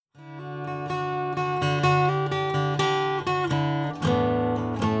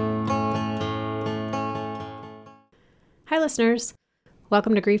listeners.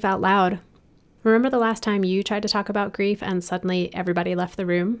 Welcome to Grief Out Loud. Remember the last time you tried to talk about grief and suddenly everybody left the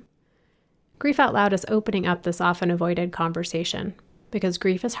room? Grief Out Loud is opening up this often avoided conversation because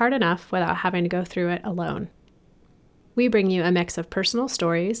grief is hard enough without having to go through it alone. We bring you a mix of personal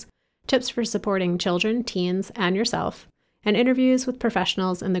stories, tips for supporting children, teens, and yourself, and interviews with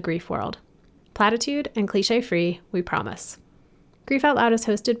professionals in the grief world. Platitude and cliche-free, we promise. Grief Out Loud is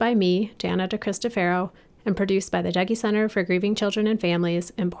hosted by me, Jana DeCristofaro, and produced by the Dougy Center for Grieving Children and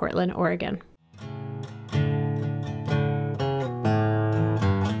Families in Portland, Oregon.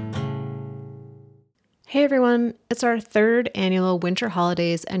 Hey everyone, it's our third annual Winter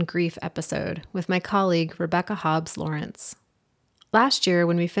Holidays and Grief episode with my colleague Rebecca Hobbs Lawrence. Last year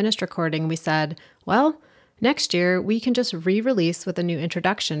when we finished recording, we said, well, next year we can just re-release with a new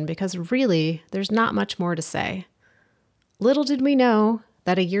introduction because really there's not much more to say. Little did we know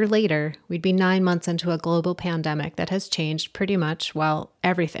that a year later we'd be 9 months into a global pandemic that has changed pretty much, well,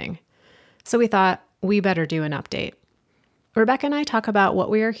 everything. So we thought we better do an update. Rebecca and I talk about what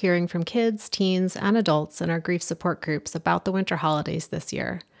we are hearing from kids, teens, and adults in our grief support groups about the winter holidays this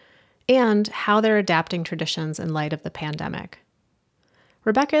year, and how they're adapting traditions in light of the pandemic.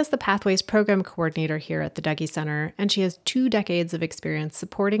 Rebecca is the Pathways Program Coordinator here at the Dougy Center, and she has 2 decades of experience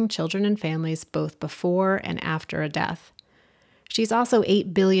supporting children and families both before and after a death. She's also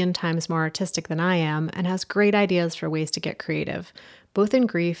 8 billion times more artistic than I am and has great ideas for ways to get creative, both in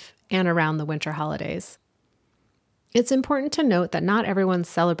grief and around the winter holidays. It's important to note that not everyone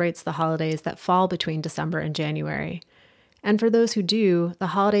celebrates the holidays that fall between December and January. And for those who do, the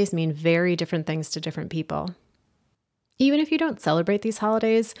holidays mean very different things to different people. Even if you don't celebrate these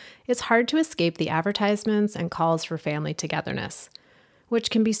holidays, it's hard to escape the advertisements and calls for family togetherness, which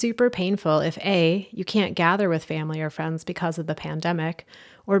can be super painful if A, you can't gather with family or friends because of the pandemic,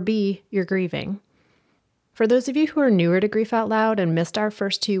 or B, you're grieving. For those of you who are newer to Grief Out Loud and missed our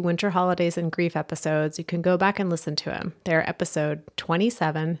first 2 Winter Holidays and Grief episodes, you can go back and listen to them. They're episode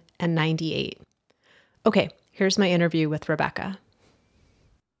 27 and 98. Okay, here's my interview with Rebecca.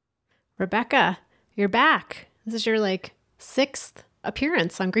 Rebecca, you're back. This is your 6th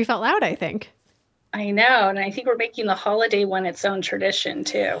appearance on Grief Out Loud, I think. I know, and I think we're making the holiday one its own tradition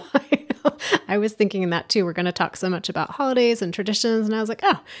too. I know. I was thinking that too. We're going to talk so much about holidays and traditions, and I was like,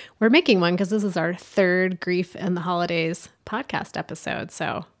 oh, we're making one because this is our 3rd Grief and the Holidays podcast episode.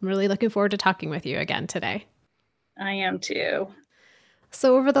 So I'm really looking forward to talking with you again today. I am too.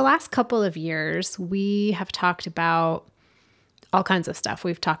 So over the last couple of years, we have talked about all kinds of stuff.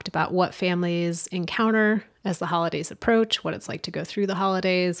 We've talked about what families encounter as the holidays approach, what it's like to go through the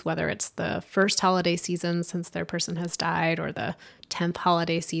holidays, whether it's the first holiday season since their person has died or the 10th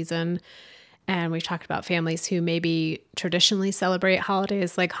holiday season. And we've talked about families who maybe traditionally celebrate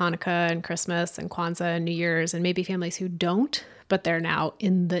holidays like Hanukkah and Christmas and Kwanzaa and New Year's, and maybe families who don't, but they're now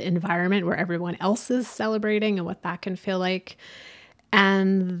in the environment where everyone else is celebrating and what that can feel like.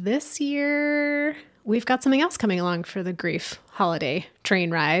 And this year, we've got something else coming along for the grief holiday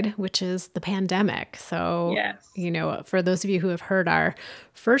train ride, which is the pandemic. So, yes. For those of you who have heard our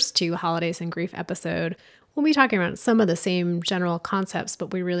first 2 holidays and grief episode, we'll be talking about some of the same general concepts,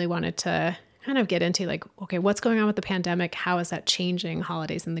 but we really wanted to kind of get into okay, what's going on with the pandemic? How is that changing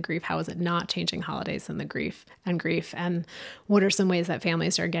holidays and the grief? How is it not changing holidays and the grief? And what are some ways that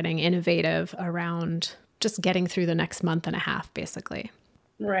families are getting innovative around just getting through the next month and a half, basically?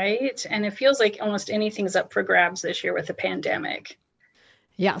 Right. And it feels like almost anything's up for grabs this year with the pandemic.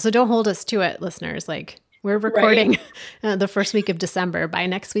 Yeah. So don't hold us to it, listeners. We're recording the first week of December. By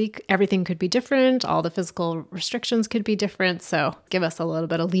next week, everything could be different. All the physical restrictions could be different. So give us a little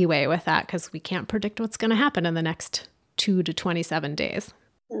bit of leeway with that because we can't predict what's going to happen in the next 2 to 27 days.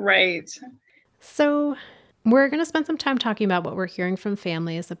 Right. So we're going to spend some time talking about what we're hearing from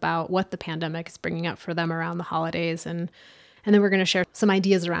families about what the pandemic is bringing up for them around the holidays. And then we're going to share some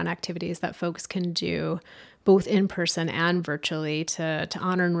ideas around activities that folks can do both in person and virtually to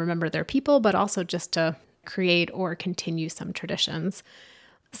honor and remember their people, but also just to create or continue some traditions.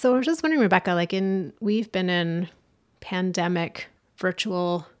 So I was just wondering, Rebecca, we've been in pandemic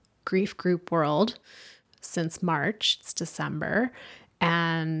virtual grief group world since March. It's December.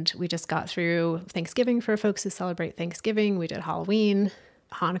 And we just got through Thanksgiving for folks who celebrate Thanksgiving. We did Halloween,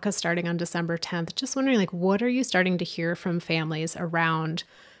 Hanukkah starting on December 10th. Just wondering, what are you starting to hear from families around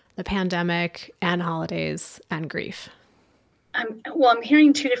the pandemic and holidays and grief? I'm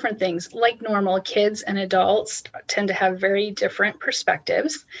hearing 2 different things. Like normal, kids and adults tend to have very different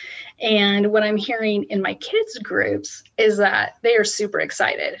perspectives. And what I'm hearing in my kids' groups is that they are super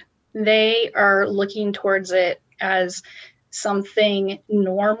excited. They are looking towards it as something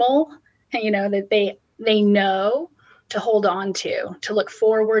normal, that they know to hold on to look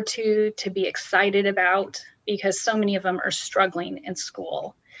forward to be excited about, because so many of them are struggling in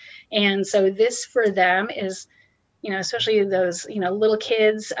school. And so this for them is, especially those, little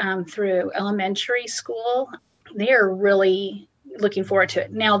kids through elementary school, they are really looking forward to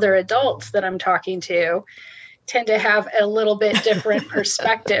it. Now, they're adults that I'm talking to tend to have a little bit different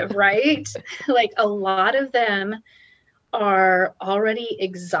perspective, right? Like a lot of them are already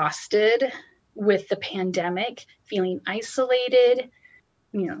exhausted with the pandemic, feeling isolated.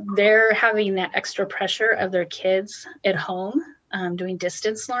 They're having that extra pressure of their kids at home, doing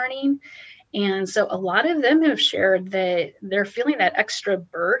distance learning. And so a lot of them have shared that they're feeling that extra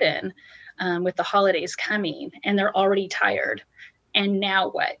burden with the holidays coming, and they're already tired. And now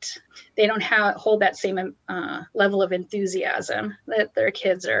what? They don't hold that same level of enthusiasm that their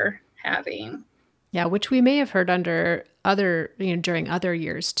kids are having. Yeah, which we may have heard under other, during other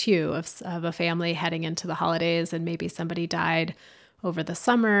years too, of a family heading into the holidays, and maybe somebody died over the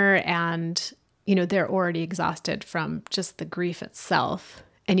summer, and, they're already exhausted from just the grief itself.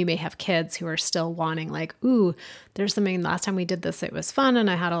 And you may have kids who are still wanting, like, ooh, there's something, last time we did this, it was fun and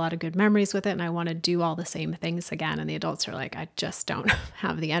I had a lot of good memories with it, and I want to do all the same things again. And the adults are like, I just don't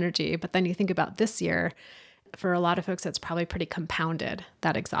have the energy. But then you think about this year, for a lot of folks, it's probably pretty compounded,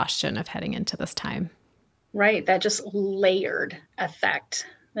 that exhaustion of heading into this time. Right. That just layered effect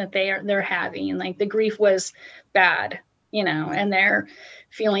that they're having. Like the grief was bad, and they're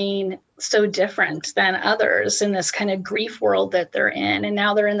feeling so different than others in this kind of grief world that they're in. And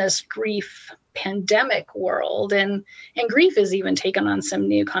now they're in this grief pandemic world, and grief is even taken on some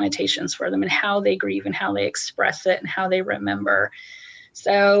new connotations for them, and how they grieve and how they express it and how they remember.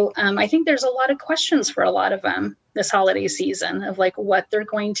 So I think there's a lot of questions for a lot of them this holiday season of like what they're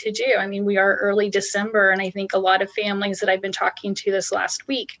going to do. I mean, we are early December, and I think a lot of families that I've been talking to this last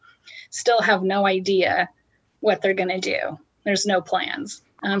week still have no idea what they're going to do. There's no plans.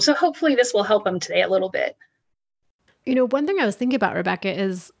 So hopefully this will help them today a little bit. One thing I was thinking about, Rebecca,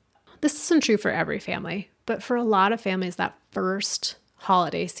 is this isn't true for every family, but for a lot of families, that first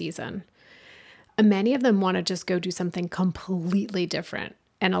holiday season, many of them want to just go do something completely different.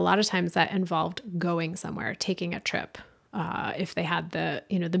 And a lot of times that involved going somewhere, taking a trip, if they had the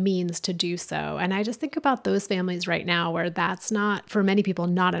means to do so. And I just think about those families right now where that's not, for many people,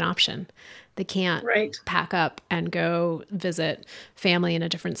 not an option. They can't pack up and go visit family in a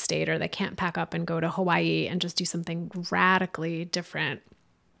different state, or they can't pack up and go to Hawaii and just do something radically different.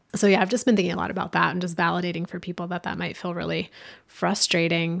 So yeah, I've just been thinking a lot about that, and just validating for people that might feel really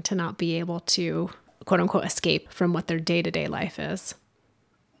frustrating to not be able to, quote unquote, escape from what their day-to-day life is.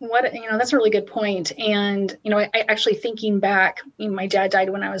 That's a really good point. And, I actually thinking back, my dad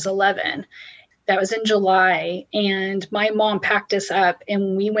died when I was 11. That was in July. And my mom packed us up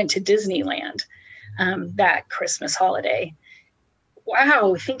and we went to Disneyland that Christmas holiday.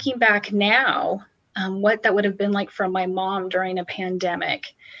 Wow. Thinking back now, what that would have been like for my mom during a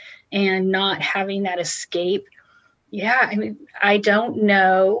pandemic and not having that escape. Yeah. I mean, I don't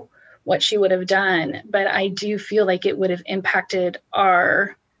know what she would have done, but I do feel like it would have impacted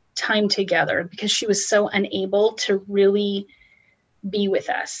our time together, because she was so unable to really be with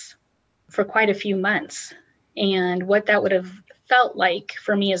us for quite a few months. And what that would have felt like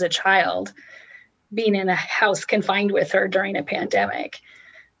for me as a child, being in a house confined with her during a pandemic.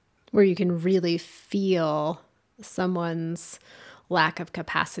 Where you can really feel someone's lack of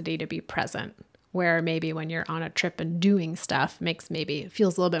capacity to be present. Where maybe when you're on a trip and doing stuff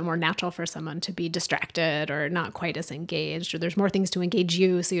feels a little bit more natural for someone to be distracted or not quite as engaged, or there's more things to engage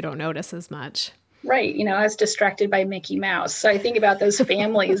you so you don't notice as much. Right. I was distracted by Mickey Mouse. So I think about those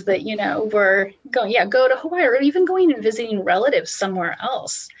families that, were going, go to Hawaii, or even going and visiting relatives somewhere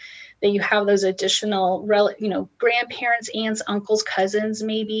else, that you have those additional, grandparents, aunts, uncles, cousins,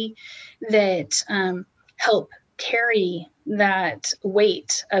 maybe, that help carry that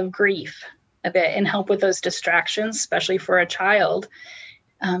weight of grief a bit and help with those distractions, especially for a child.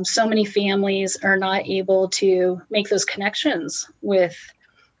 So many families are not able to make those connections with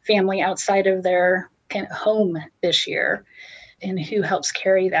family outside of their home this year, and who helps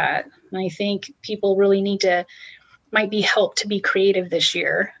carry that. And I think people really might be helped to be creative this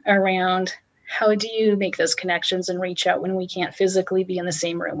year around how do you make those connections and reach out when we can't physically be in the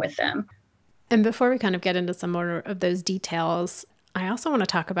same room with them. And before we kind of get into some more of those details, I also want to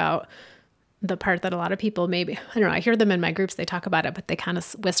talk about the part that a lot of people maybe, I don't know, I hear them in my groups, they talk about it, but they kind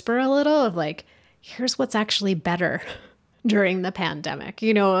of whisper a little of like, here's what's actually better during the pandemic,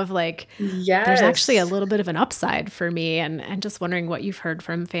 of like, yes, there's actually a little bit of an upside for me, and just wondering what you've heard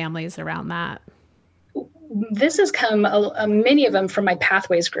from families around that. this has come, many of them from my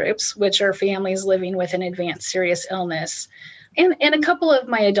Pathways groups, which are families living with an advanced serious illness, and a couple of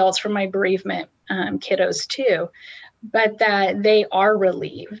my adults from my bereavement kiddos too, but that they are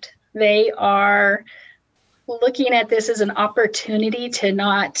relieved. They are looking at this as an opportunity to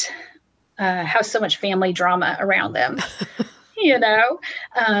not have so much family drama around them.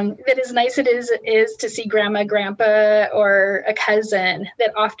 That as nice it is to see grandma, grandpa, or a cousin,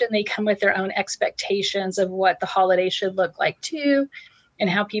 that often they come with their own expectations of what the holiday should look like too, and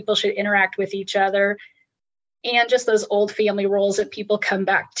how people should interact with each other, and just those old family roles that people come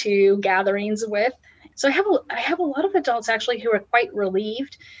back to gatherings with. So I have a lot of adults actually who are quite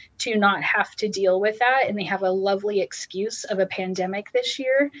relieved to not have to deal with that, and they have a lovely excuse of a pandemic this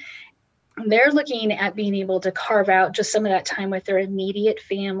year. They're looking at being able to carve out just some of that time with their immediate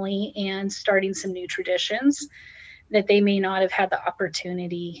family and starting some new traditions that they may not have had the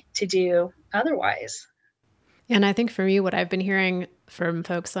opportunity to do otherwise. And I think for me, what I've been hearing from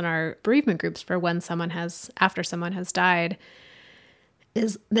folks in our bereavement groups for after someone has died,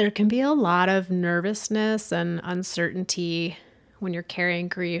 is there can be a lot of nervousness and uncertainty when you're carrying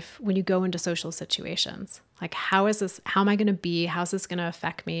grief, when you go into social situations. Like, how am I going to be? How's this going to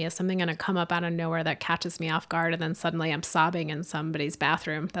affect me? Is something going to come up out of nowhere that catches me off guard? And then suddenly I'm sobbing in somebody's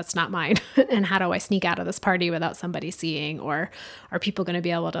bathroom that's not mine. And how do I sneak out of this party without somebody seeing? Or are people going to be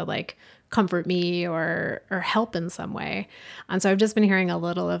able to like comfort me or help in some way? And so I've just been hearing a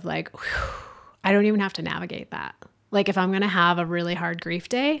little of like, whew, I don't even have to navigate that. Like, if I'm going to have a really hard grief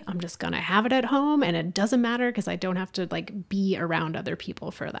day, I'm just going to have it at home, and it doesn't matter because I don't have to like be around other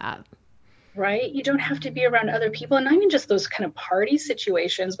people for that. Right? You don't have to be around other people, and not even just those kind of party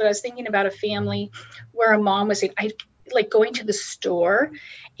situations, but I was thinking about a family where a mom was saying, I like going to the store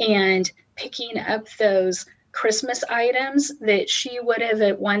and picking up those Christmas items that she would have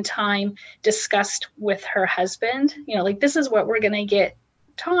at one time discussed with her husband, like, this is what we're going to get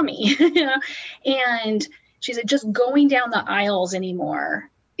Tommy, and she said, just going down the aisles anymore,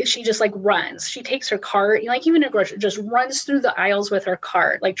 if she just like runs, she takes her cart, like even a grocery, just runs through the aisles with her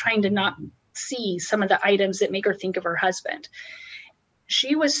cart, like trying to not see some of the items that make her think of her husband.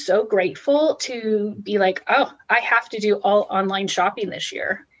 She was so grateful to be like, oh, I have to do all online shopping this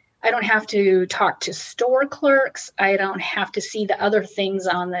year. I don't have to talk to store clerks. I don't have to see the other things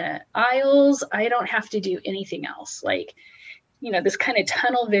on the aisles. I don't have to do anything else. Like, this kind of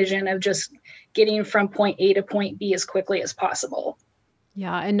tunnel vision of just getting from point A to point B as quickly as possible.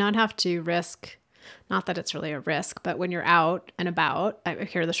 Yeah. And not have to risk, not that it's really a risk, but when you're out and about, I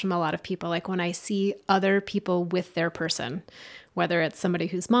hear this from a lot of people, like when I see other people with their person, whether it's somebody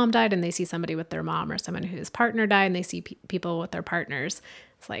whose mom died and they see somebody with their mom, or someone whose partner died and they see people with their partners,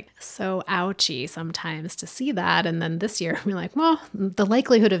 it's like so ouchy sometimes to see that. And then this year we're like, well, the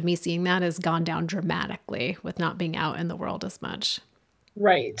likelihood of me seeing that has gone down dramatically with not being out in the world as much.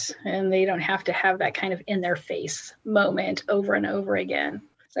 Right. And they don't have to have that kind of in their face moment over and over again.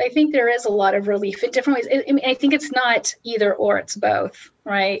 So I think there is a lot of relief in different ways. I think it's not either or, it's both,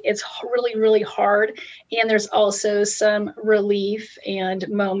 right? It's really, really hard. And there's also some relief and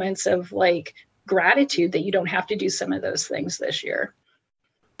moments of like gratitude that you don't have to do some of those things this year.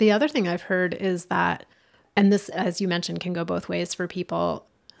 The other thing I've heard is that, and this, as you mentioned, can go both ways for people,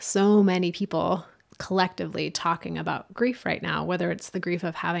 so many people collectively talking about grief right now, whether it's the grief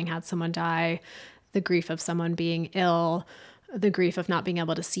of having had someone die, the grief of someone being ill, the grief of not being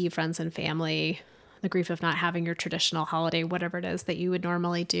able to see friends and family, the grief of not having your traditional holiday, whatever it is that you would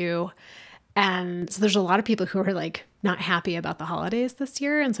normally do. And so there's a lot of people who are like not happy about the holidays this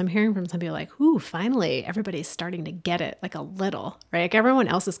year. And so I'm hearing from some people like, ooh, finally, everybody's starting to get it like a little, right? Like everyone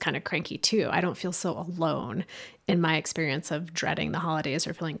else is kind of cranky too. I don't feel so alone in my experience of dreading the holidays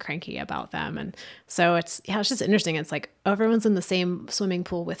or feeling cranky about them. And so it's just interesting. It's like everyone's in the same swimming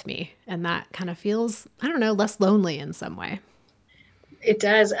pool with me. And that kind of feels, I don't know, less lonely in some way. It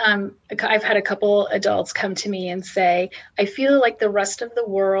does. I've had a couple adults come to me and say, I feel like the rest of the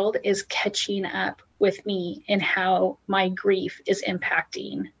world is catching up with me in how my grief is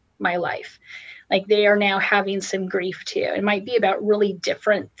impacting my life. Like they are now having some grief too. It might be about really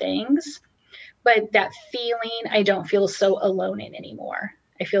different things, but that feeling I don't feel so alone in anymore.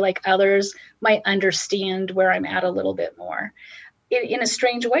 I feel like others might understand where I'm at a little bit more. In a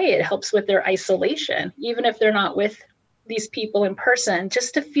strange way, it helps with their isolation, even if they're not with these people in person.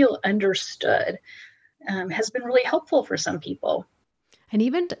 Just to feel understood has been really helpful for some people. And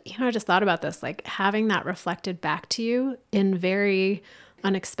even, I just thought about this, like having that reflected back to you in very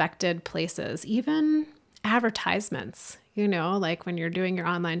unexpected places, even advertisements, like when you're doing your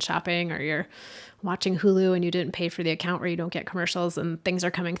online shopping or you're watching Hulu and you didn't pay for the account where you don't get commercials and things are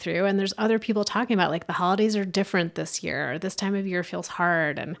coming through. And there's other people talking about like the holidays are different this year, or this time of year feels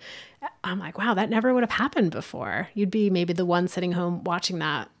hard. And I'm like, wow, that never would have happened before. You'd be maybe the one sitting home watching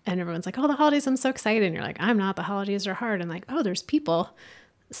that and everyone's like, oh, the holidays, I'm so excited. And you're like, I'm not, the holidays are hard. And like, oh, there's people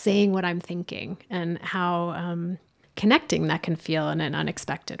saying what I'm thinking, and how connecting that can feel in an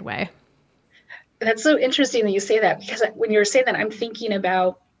unexpected way. That's so interesting that you say that, because when you're saying that, I'm thinking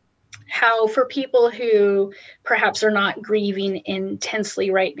about how for people who perhaps are not grieving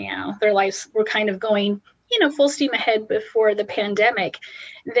intensely right now, their lives were kind of going, full steam ahead before the pandemic,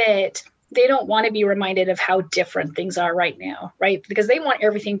 that they don't want to be reminded of how different things are right now, right? Because they want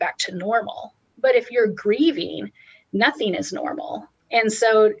everything back to normal. But if you're grieving, nothing is normal. And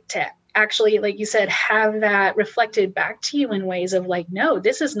so to actually, like you said, have that reflected back to you in ways of like, no,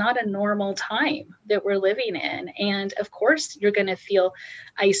 this is not a normal time that we're living in. And of course, you're going to feel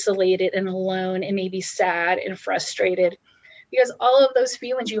isolated and alone and maybe sad and frustrated, because all of those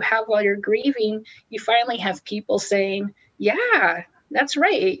feelings you have while you're grieving, you finally have people saying, yeah, that's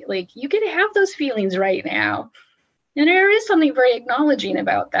right. Like, you get to have those feelings right now. And there is something very acknowledging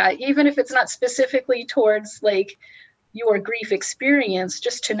about that, even if it's not specifically towards like your grief experience,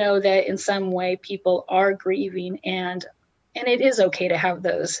 just to know that in some way people are grieving, and it is okay to have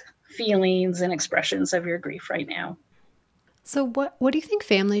those feelings and expressions of your grief right now. So what do you think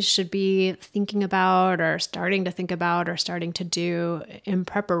families should be thinking about, or starting to think about, or starting to do in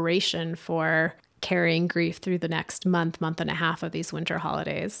preparation for carrying grief through the next month and a half of these winter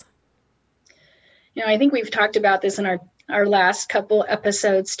holidays? I think we've talked about this in our last couple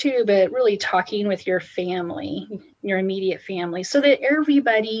episodes too, but really talking with your family, your immediate family, so that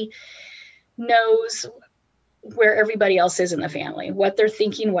everybody knows where everybody else is in the family, what they're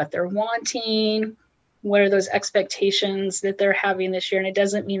thinking, what they're wanting, what are those expectations that they're having this year. And it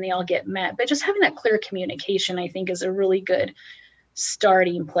doesn't mean they all get met, but just having that clear communication, I think, is a really good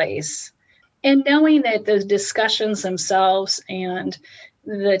starting place. And knowing that those discussions themselves and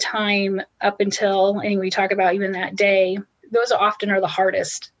the time up until, and we talk about even that day, those often are the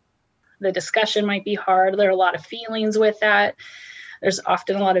hardest. The discussion might be hard. There are a lot of feelings with that. There's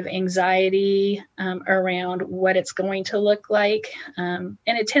often a lot of anxiety around what it's going to look like. And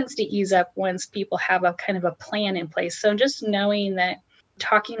it tends to ease up once people have a kind of a plan in place. So just knowing that,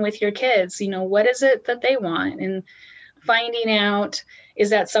 talking with your kids, what is it that they want, and finding out,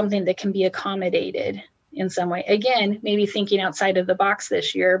 is that something that can be accommodated in some way? Again, maybe thinking outside of the box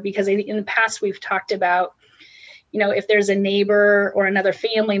this year, because in the past we've talked about, if there's a neighbor or another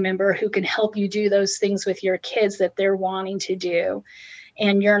family member who can help you do those things with your kids that they're wanting to do,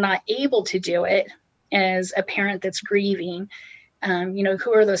 and you're not able to do it as a parent that's grieving,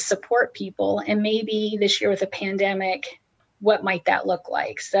 who are those support people? And maybe this year with a pandemic, what might that look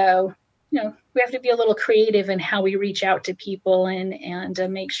like? So, we have to be a little creative in how we reach out to people and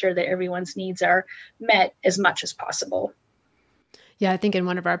make sure that everyone's needs are met as much as possible. Yeah, I think in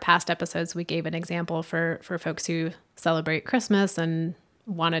one of our past episodes, we gave an example for folks who celebrate Christmas and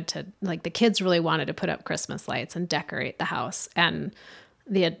wanted to, like, the kids really wanted to put up Christmas lights and decorate the house. And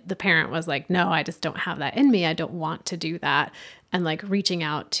the parent was like, no, I just don't have that in me. I don't want to do that. And like reaching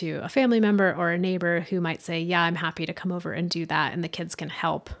out to a family member or a neighbor who might say, yeah, I'm happy to come over and do that, and the kids can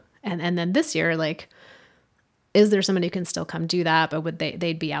help. And then this year, like, is there somebody who can still come do that? But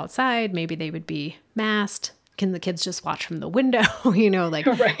they'd be outside. Maybe they would be masked. Can the kids just watch from the window?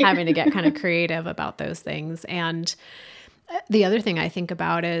 Right. Having to get kind of creative about those things. And the other thing I think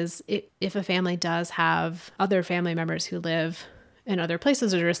about is if a family does have other family members who live in other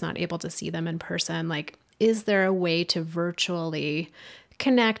places or are just not able to see them in person, like, is there a way to virtually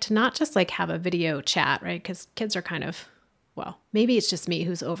connect, not just like have a video chat, right? Because kids are kind of, well, maybe it's just me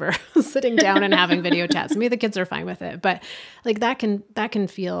who's over sitting down and having video chats. Maybe the kids are fine with it, but like that can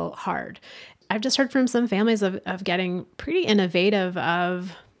feel hard. I've just heard from some families of getting pretty innovative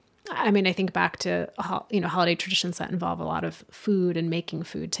I think back to, holiday traditions that involve a lot of food and making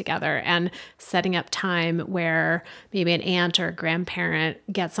food together, and setting up time where maybe an aunt or a grandparent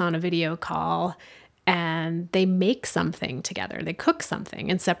gets on a video call and they make something together. They cook something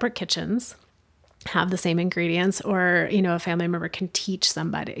in separate kitchens, have the same ingredients, or, a family member can teach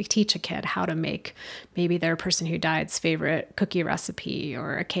a kid how to make maybe their person who died's favorite cookie recipe,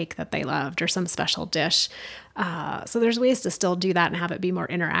 or a cake that they loved, or some special dish. So there's ways to still do that and have it be more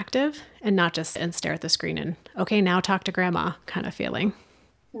interactive, and not just and stare at the screen and, okay, now talk to grandma kind of feeling.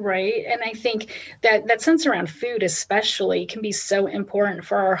 Right. And I think that sense around food especially can be so important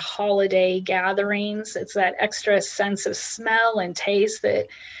for our holiday gatherings. It's that extra sense of smell and taste that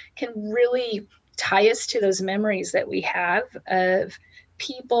can really tie us to those memories that we have of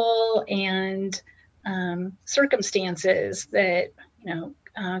people and circumstances that,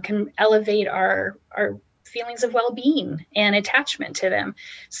 can elevate our feelings of well-being and attachment to them.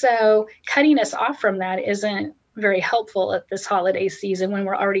 So cutting us off from that isn't very helpful at this holiday season when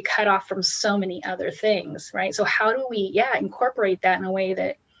we're already cut off from so many other things, right? So how do we, incorporate that in a way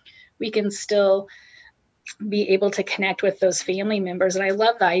that we can still be able to connect with those family members? And I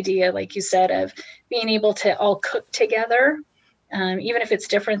love the idea, like you said, of being able to all cook together, even if it's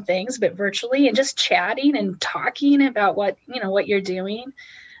different things, but virtually, and just chatting and talking about what you're doing.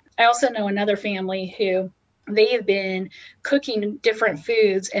 I also know another family who they've been cooking different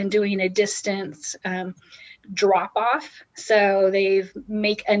foods and doing a distance drop off. So they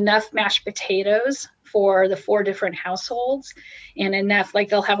make enough mashed potatoes for the 4 different households, and enough, like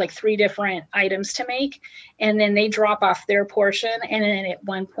they'll have like 3 different items to make, and then they drop off their portion. And then at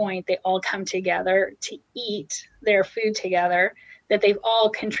one point they all come together to eat their food together that they've all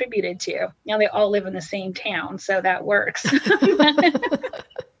contributed to. Now they all live in the same town, so that works.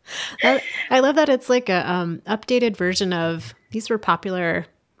 I love that it's like a updated version of, these were popular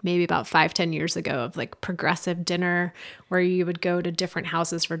maybe about 5-10 years ago, of like progressive dinner, where you would go to different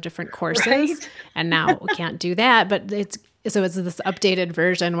houses for different courses. Right. And now we can't do that, but it's this updated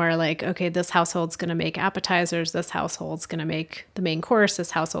version where like, okay, this household's going to make appetizers, this household's going to make the main course,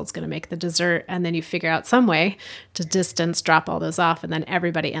 this household's going to make the dessert. And then you figure out some way to distance drop all those off, and then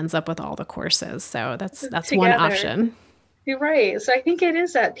everybody ends up with all the courses. So that's together. One option. You're right. So I think it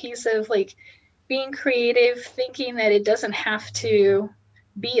is that piece of like being creative, thinking that it doesn't have to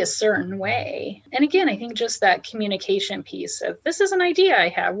be a certain way. And again, I think just that communication piece of, this is an idea I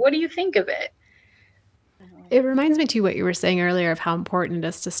have, what do you think of it? It reminds me too what you were saying earlier of how important it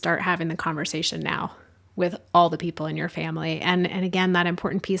is to start having the conversation now with all the people in your family. And again, that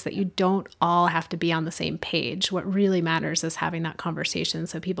important piece that you don't all have to be on the same page. What really matters is having that conversation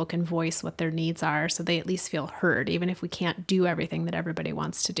so people can voice what their needs are, so they at least feel heard, even if we can't do everything that everybody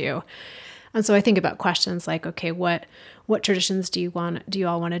wants to do. And so I think about questions like, okay, what traditions do you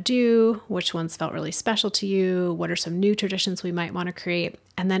all want to do? Which ones felt really special to you? What are some new traditions we might want to create?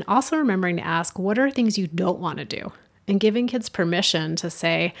 And then also remembering to ask, what are things you don't want to do? And giving kids permission to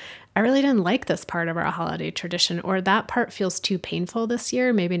say, I really didn't like this part of our holiday tradition, or that part feels too painful this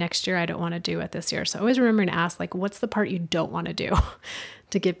year. Maybe next year I don't want to do it this year. So always remembering to ask, like, what's the part you don't want to do,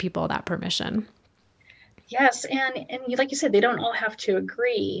 to give people that permission. Yes. And like you said, they don't all have to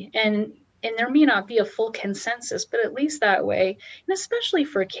agree. And there may not be a full consensus, but at least that way, and especially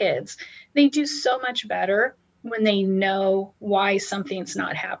for kids, they do so much better when they know why something's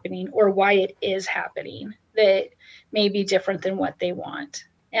not happening or why it is happening that may be different than what they want.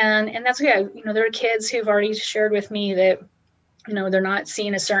 And that's why, there are kids who've already shared with me that, they're not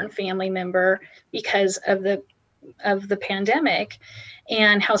seeing a certain family member because of the pandemic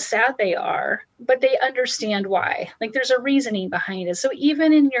and how sad they are, but they understand why. Like, there's a reasoning behind it. So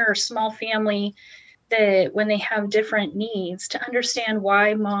even in your small family, that when they have different needs, to understand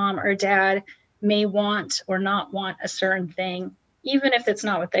why mom or dad may want or not want a certain thing, even if it's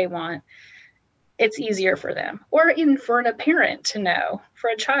not what they want, it's easier for them. Or even for a parent to know, for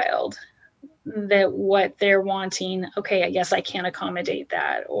a child, that what they're wanting, okay, I guess I can't accommodate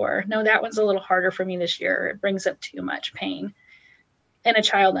that. Or no, that one's a little harder for me this year. It brings up too much pain. And a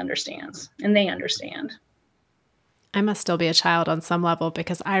child understands, and they understand. I must still be a child on some level,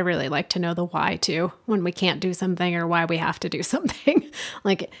 because I really like to know the why too, when we can't do something or why we have to do something.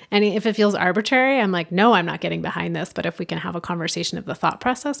 And if it feels arbitrary, I'm like, no, I'm not getting behind this. But if we can have a conversation of the thought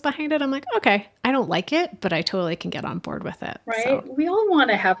process behind it, I'm like, okay, I don't like it, but I totally can get on board with it. Right. So. We all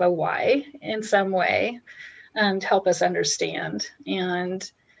want to have a why in some way to help us understand. And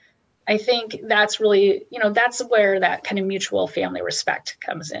I think that's really, that's where that kind of mutual family respect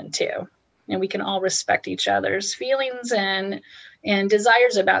comes in too. And we can all respect each other's feelings and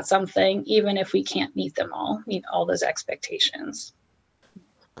desires about something, even if we can't meet all those expectations.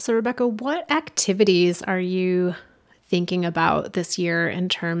 So Rebecca, what activities are you thinking about this year in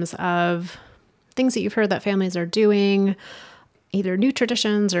terms of things that you've heard that families are doing, either new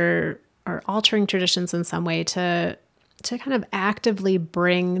traditions or altering traditions in some way to kind of actively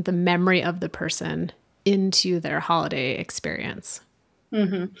bring the memory of the person into their holiday experience?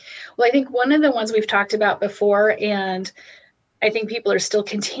 Mm-hmm. Well, I think one of the ones we've talked about before, and I think people are still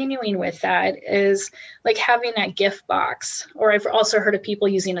continuing with that, is like having that gift box. Or I've also heard of people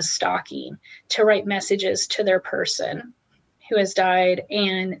using a stocking to write messages to their person who has died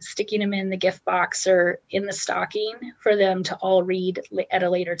and sticking them in the gift box or in the stocking for them to all read at a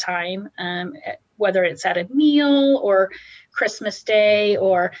later time, whether it's at a meal or Christmas Day,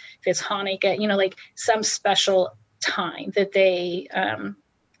 or if it's Hanukkah, like some special time that they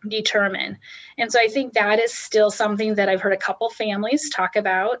determine. And so I think that is still something that I've heard a couple families talk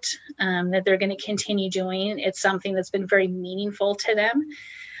about, that they're going to continue doing. It's something that's been very meaningful to them.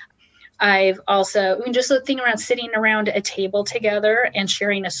 I've also, just the thing around sitting around a table together and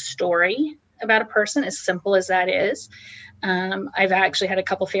sharing a story about a person, as simple as that is. I've actually had a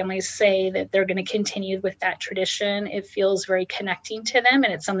couple families say that they're going to continue with that tradition. It feels very connecting to them,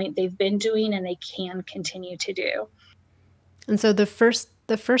 and it's something they've been doing and they can continue to do. And so the first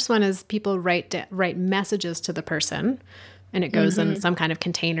one is people write messages to the person, and it goes in some kind of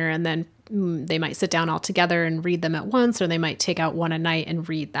container, and then they might sit down all together and read them at once, or they might take out one a night and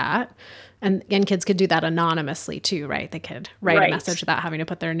read that. And kids could do that anonymously too, right? They could write a message without having to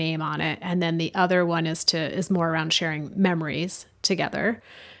put their name on it. And then the other one is more around sharing memories together.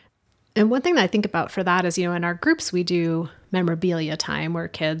 And one thing that I think about for that is, in our groups, we do memorabilia time where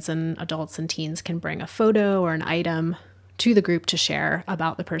kids and adults and teens can bring a photo or an item to the group to share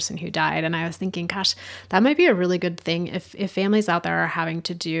about the person who died. And I was thinking, gosh, that might be a really good thing if families out there are having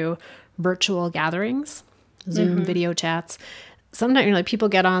to do virtual gatherings, Zoom video chats. Sometimes people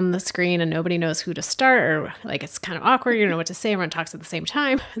get on the screen and nobody knows who to start, or it's kind of awkward. You don't know what to say. Everyone talks at the same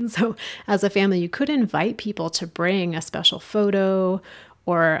time. And so as a family, you could invite people to bring a special photo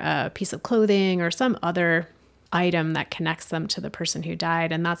or a piece of clothing or some other item that connects them to the person who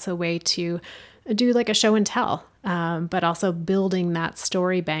died. And that's a way to do a show and tell, but also building that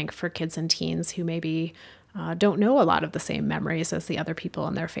story bank for kids and teens who maybe don't know a lot of the same memories as the other people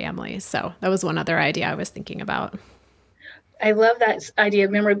in their families. So that was one other idea I was thinking about. I love that idea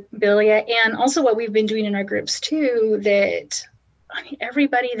of memorabilia, and also what we've been doing in our groups too, that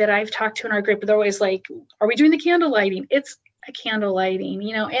everybody that I've talked to in our group, they're always like, are we doing the candle lighting? It's a candle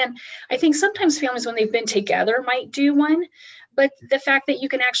lighting, and I think sometimes families, when they've been together, might do one, but the fact that you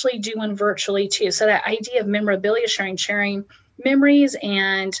can actually do one virtually too. So that idea of memorabilia sharing memories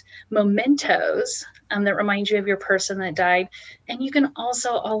and mementos that remind you of your person that died. And you can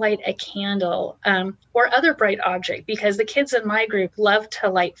also all light a candle or other bright object, because the kids in my group love to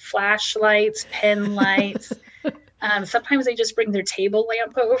light flashlights, pen lights. Sometimes they just bring their table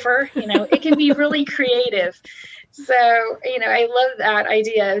lamp over. It can be really creative. So, I love that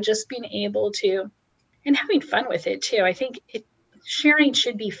idea of just being able to, and having fun with it too. I think sharing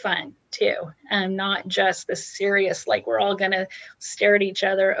should be fun too, not just the serious, we're all going to stare at each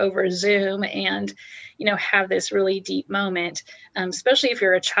other over Zoom and, have this really deep moment, especially if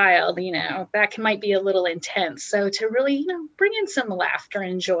you're a child, that might be a little intense. So to really, bring in some laughter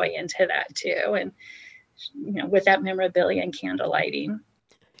and joy into that too. And, with that memorabilia and candle lighting.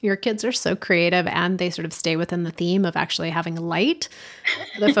 Your kids are so creative, and they sort of stay within the theme of actually having light.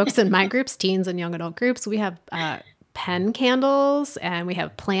 The folks in my groups, teens and young adult groups, we have pen candles, and we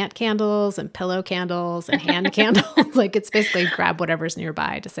have plant candles and pillow candles and hand candles. It's basically grab whatever's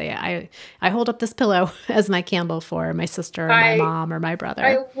nearby to say, I hold up this pillow as my candle for my sister or my mom or my brother.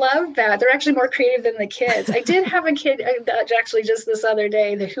 I love that. They're actually more creative than the kids. I did have a kid actually just this other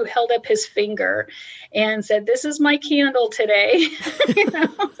day who held up his finger and said, "This is my candle today."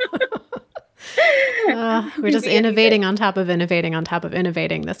 We're just innovating on top of innovating on top of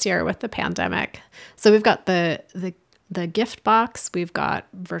innovating this year with the pandemic. So we've got the gift box, we've got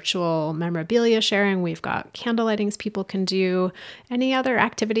virtual memorabilia sharing, we've got candle lightings people can do. Any other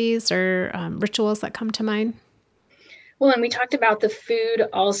activities or rituals that come to mind? Well, and we talked about the food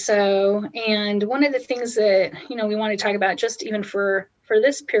also. And one of the things that, we want to talk about just even for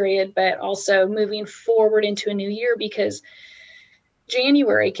this period, but also moving forward into a new year, because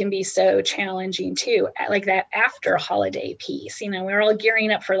January can be so challenging too, that after holiday piece. We're all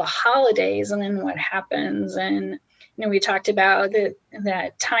gearing up for the holidays, and then what happens? And we talked about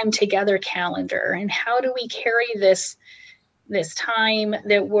that time together calendar, and how do we carry this time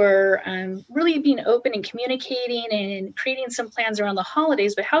that we're really being open and communicating and creating some plans around the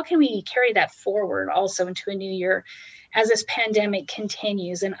holidays, but how can we carry that forward also into a new year as this pandemic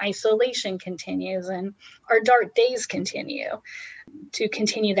continues and isolation continues and our dark days continue, to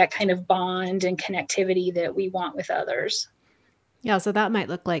continue that kind of bond and connectivity that we want with others. Yeah, so that might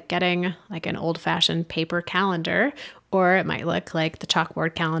look like getting an old-fashioned paper calendar, or it might look like the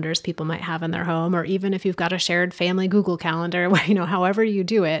chalkboard calendars people might have in their home, or even if you've got a shared family Google Calendar, however you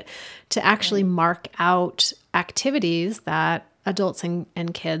do it, to actually mark out activities that adults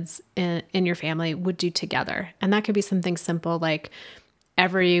and kids in your family would do together. And that could be something simple like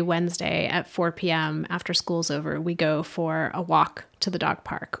every Wednesday at 4 p.m. after school's over, we go for a walk to the dog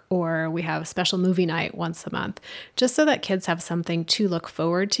park, or we have a special movie night once a month, just so that kids have something to look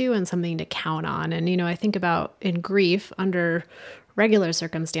forward to and something to count on. And, I think about in grief under regular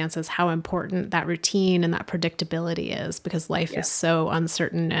circumstances, how important that routine and that predictability is, because life is so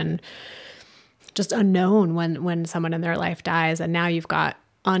uncertain and just unknown when someone in their life dies. And now you've got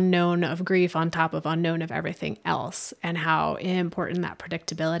unknown of grief on top of unknown of everything else, and how important that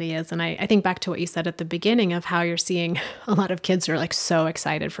predictability is. And I think back to what you said at the beginning of how you're seeing a lot of kids are like so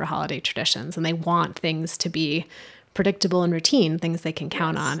excited for holiday traditions, and they want things to be predictable and routine, things they can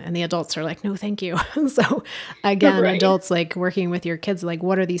count on. And the adults are like, no, thank you. So again, adults like working with your kids, like,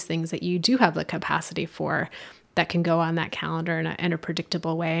 what are these things that you do have the capacity for that can go on that calendar in a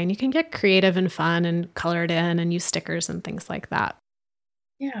predictable way? And you can get creative and fun and color it in and use stickers and things like that.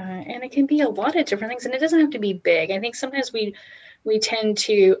 Yeah, and it can be a lot of different things, and it doesn't have to be big. I think sometimes we tend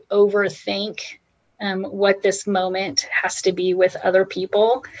to overthink what this moment has to be with other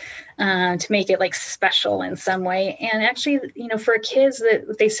people to make it like special in some way. And actually, for kids,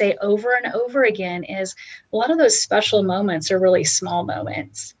 that they say over and over again is a lot of those special moments are really small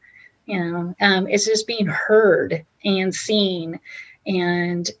moments. It's just being heard and seen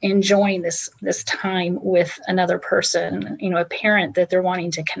and enjoying this time with another person, a parent that they're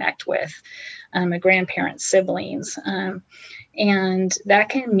wanting to connect with, a grandparent, siblings, and that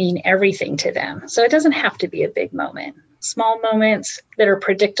can mean everything to them. So it doesn't have to be a big moment. Small moments that are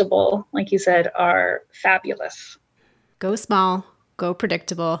predictable, like you said, are fabulous. Go small, go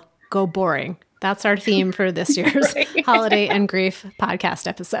predictable, go boring. That's our theme for this year's Holiday and Grief podcast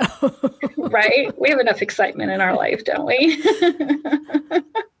episode. Right? We have enough excitement in our life, don't we?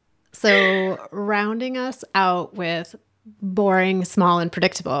 So rounding us out with boring, small, and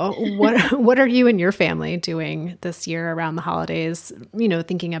predictable, what are you and your family doing this year around the holidays?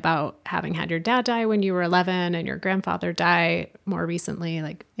 Thinking about having had your dad die when you were 11 and your grandfather die more recently.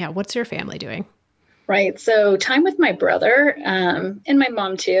 What's your family doing? Right. So time with my brother and my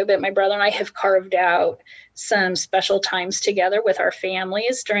mom too, but my brother and I have carved out some special times together with our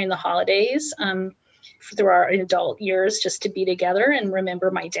families during the holidays through our adult years, just to be together and remember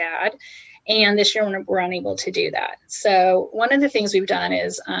my dad. And this year we're unable to do that. So one of the things we've done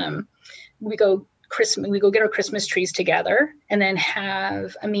is we go get our Christmas trees together and then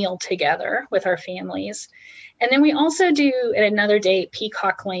have a meal together with our families. And then we also do at another date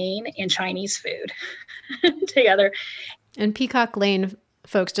Peacock Lane and Chinese food together. And Peacock Lane,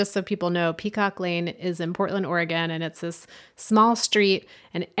 folks, just so people know, Peacock Lane is in Portland, Oregon, and it's this small street,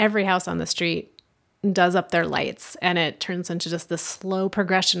 and every house on the street does up their lights, and it turns into just this slow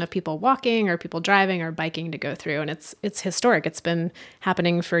progression of people walking or people driving or biking to go through. And it's historic. It's been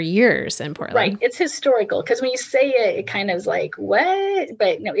happening for years in Portland. Right. It's historical, because when you say it, it kind of is like, what?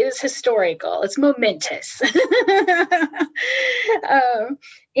 But no, it is historical. It's momentous.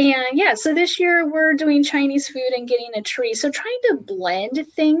 So this year we're doing Chinese food and getting a tree. So trying to blend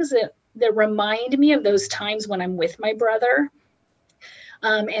things that remind me of those times when I'm with my brother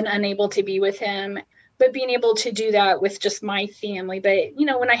and unable to be with him, but being able to do that with just my family. But,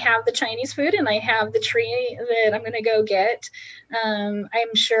 when I have the Chinese food and I have the tree that I'm going to go get,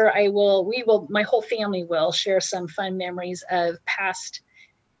 I'm sure my whole family will share some fun memories of past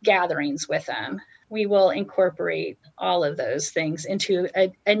gatherings with them. We will incorporate all of those things into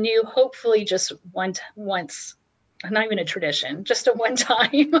a new, hopefully just once, not even a tradition, just a one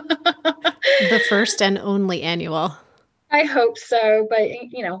time. The first and only annual. I hope so, but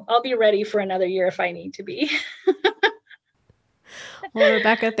I'll be ready for another year if I need to be. Well,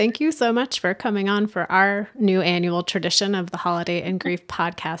 Rebecca, thank you so much for coming on for our new annual tradition of the Holiday and Grief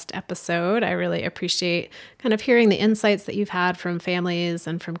podcast episode. I really appreciate kind of hearing the insights that you've had from families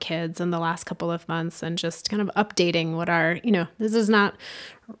and from kids in the last couple of months, and just kind of updating what this is not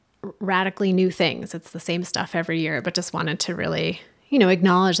radically new things. It's the same stuff every year, but just wanted to really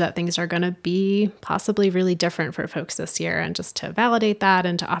acknowledge that things are going to be possibly really different for folks this year, and just to validate that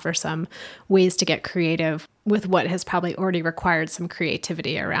and to offer some ways to get creative with what has probably already required some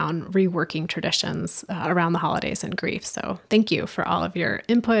creativity around reworking traditions around the holidays and grief. So thank you for all of your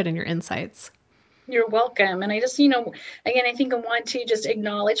input and your insights. You're welcome. And I just, again, I think I want to just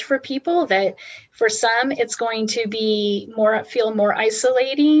acknowledge for people that for some, it's going to be feel more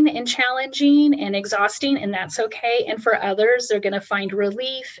isolating and challenging and exhausting, and that's okay. And for others, they're going to find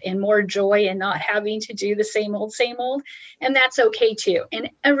relief and more joy in not having to do the same old, and that's okay too.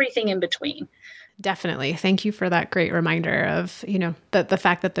 And everything in between. Definitely. Thank you for that great reminder of, the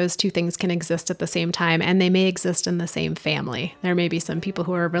fact that those two things can exist at the same time, and they may exist in the same family. There may be some people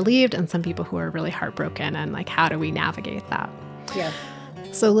who are relieved and some people who are really heartbroken, and how do we navigate that? Yeah.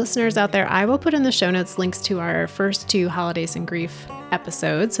 So listeners out there, I will put in the show notes links to our first 2 Holidays and Grief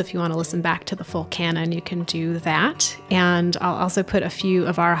episodes. So if you want to listen back to the full canon, you can do that. And I'll also put a few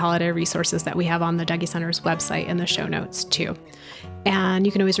of our holiday resources that we have on the Dougy Center's website in the show notes too. And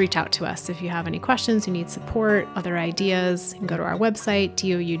you can always reach out to us if you have any questions, you need support, other ideas. You can go to our website,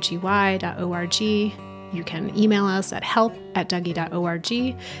 dougy.org. You can email us at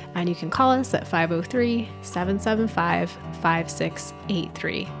help@dougy.org, and you can call us at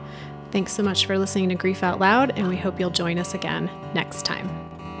 503-775-5683. Thanks so much for listening to Grief Out Loud, and we hope you'll join us again next time.